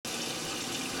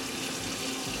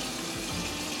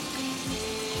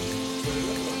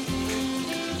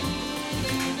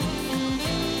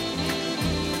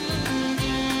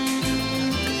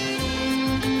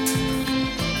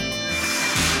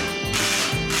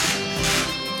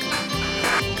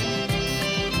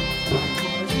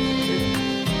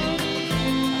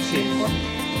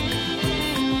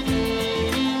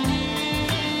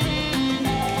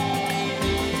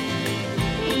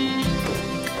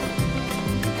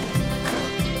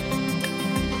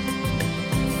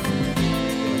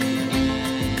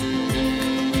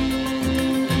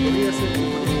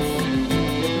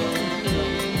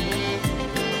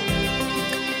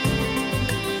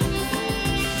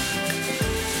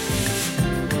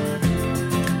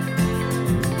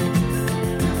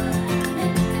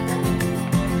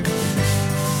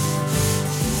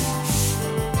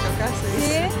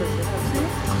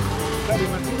Claro,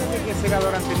 imagínate qué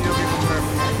secador han tenido que comprar.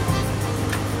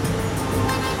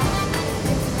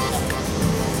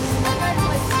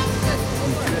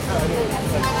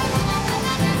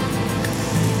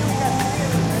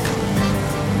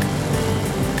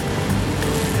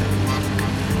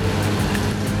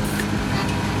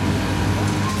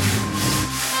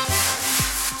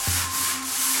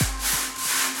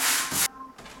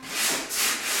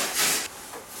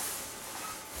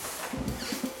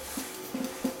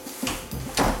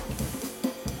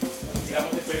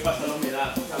 Digamos, después pasa la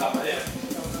humedad a la madera.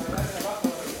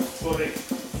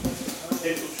 Correcto.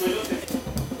 En tu suelo te...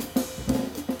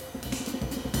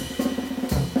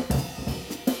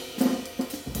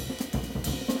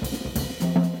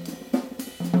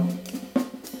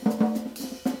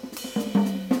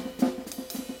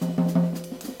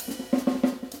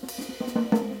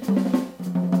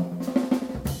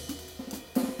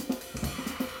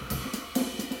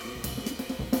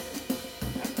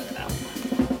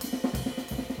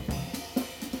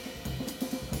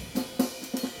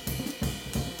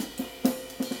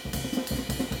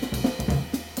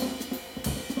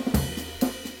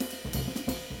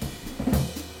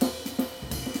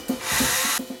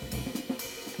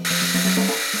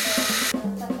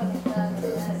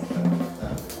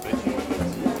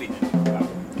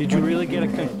 Did you really get a...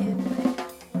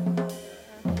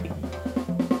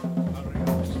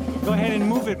 Go ahead and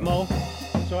move it, Mo,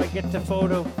 so I get the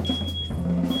photo.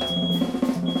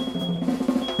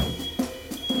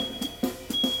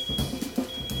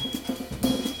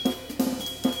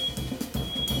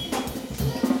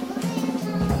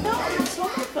 No, it's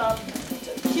not about,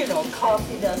 you know,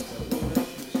 coffee does.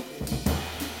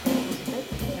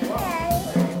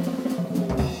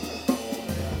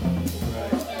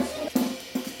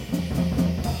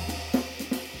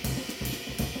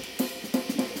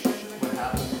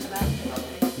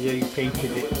 Yeah, you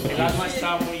painted it. El alma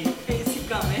está muy...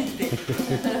 Físicamente.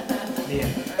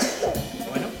 Bien.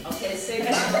 Bueno. Okay, sí.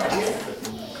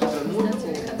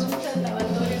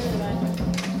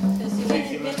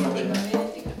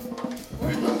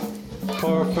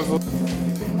 Por favor.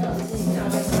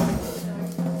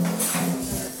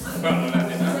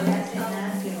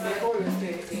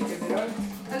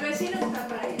 El vecino está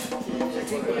para allá.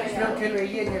 Creo que lo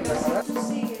veía en el pasado. Tú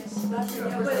sigues.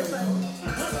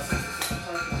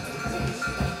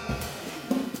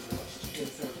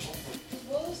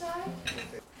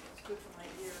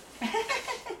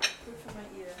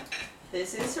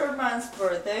 This is her man's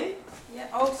birthday. Yeah.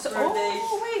 Oh, so, Birthday.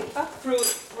 oh wait.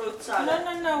 Fruit salad.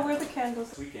 No. Where are the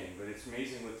candles? Weekend, but it's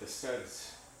amazing with the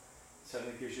studs.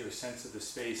 Suddenly gives you a sense of the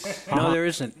space. No, there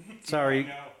isn't. Sorry.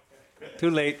 No. Too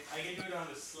late. I can do it on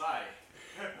the slide.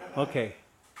 Okay.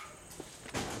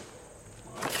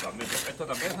 Esto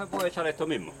también se puede echar esto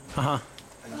mismo. Uh-huh.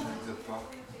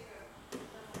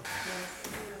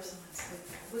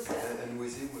 And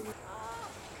with him, we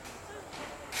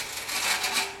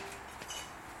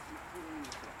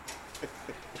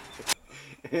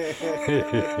I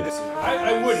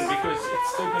wouldn't because it's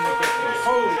still going to get the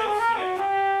whole...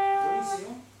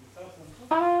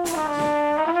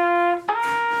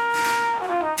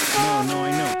 No,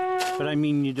 I know. But I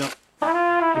mean, you don't...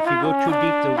 If you go too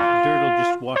deep, the dirt will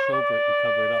just wash over it and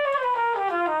cover it up.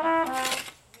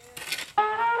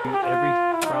 Every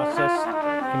process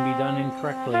can be done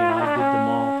incorrectly, and I did them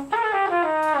all.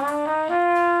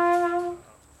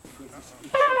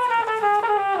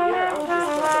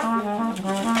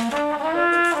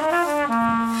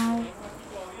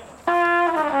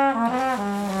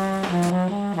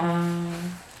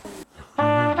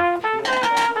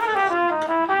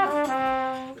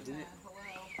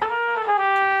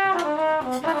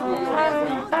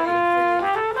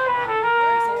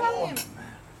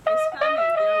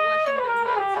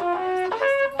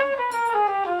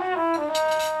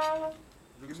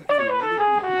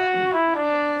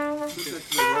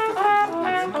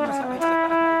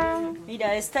 Mira,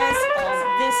 esta es,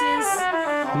 this is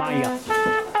Maya.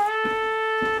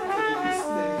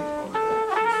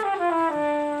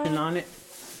 On it.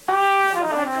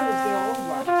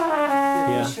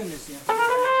 Yeah.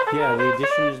 Yeah, the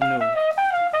edition is new.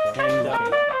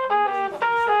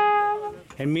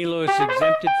 And Milo is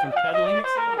exempted from peddling.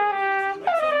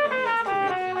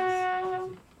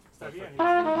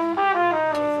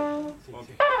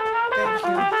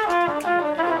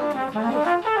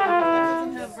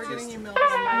 We're getting emails.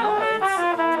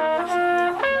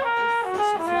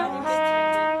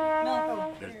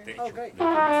 Okay.